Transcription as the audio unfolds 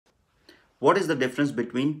What is the difference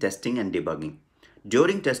between testing and debugging?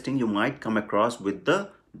 During testing, you might come across with the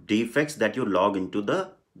defects that you log into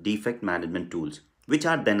the defect management tools, which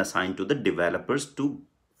are then assigned to the developers to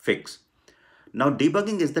fix. Now,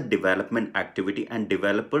 debugging is the development activity and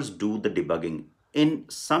developers do the debugging. In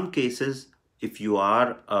some cases, if you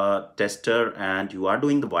are a tester and you are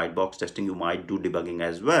doing the white box testing, you might do debugging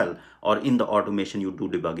as well, or in the automation, you do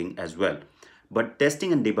debugging as well. But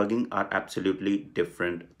testing and debugging are absolutely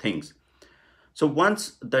different things. So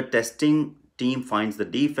once the testing team finds the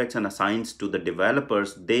defects and assigns to the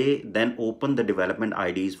developers, they then open the development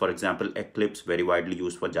IDs. For example, Eclipse, very widely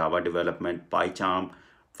used for Java development, PyCharm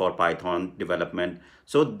for Python development.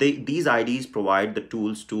 So these IDs provide the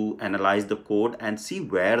tools to analyze the code and see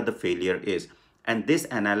where the failure is. And this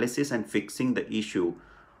analysis and fixing the issue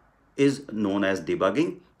is known as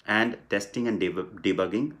debugging, and testing and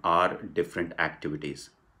debugging are different activities.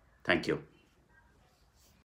 Thank you.